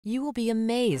You will be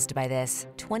amazed by this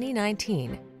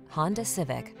 2019 Honda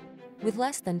Civic. With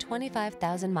less than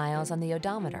 25,000 miles on the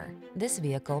odometer, this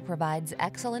vehicle provides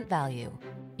excellent value.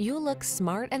 You'll look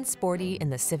smart and sporty in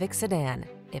the Civic sedan.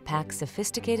 It packs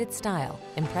sophisticated style,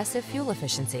 impressive fuel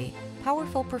efficiency,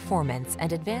 powerful performance,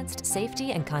 and advanced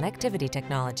safety and connectivity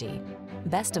technology.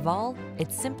 Best of all,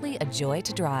 it's simply a joy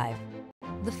to drive.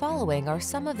 The following are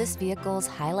some of this vehicle's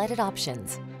highlighted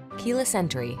options: keyless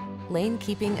entry, lane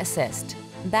keeping assist,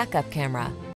 backup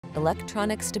camera,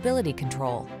 electronic stability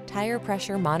control, tire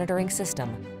pressure monitoring system,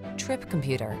 trip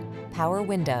computer, power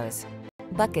windows,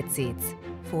 bucket seats,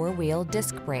 four-wheel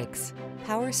disc brakes,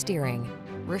 power steering.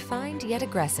 Refined yet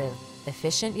aggressive,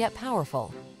 efficient yet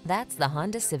powerful. That's the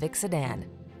Honda Civic sedan.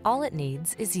 All it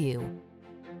needs is you.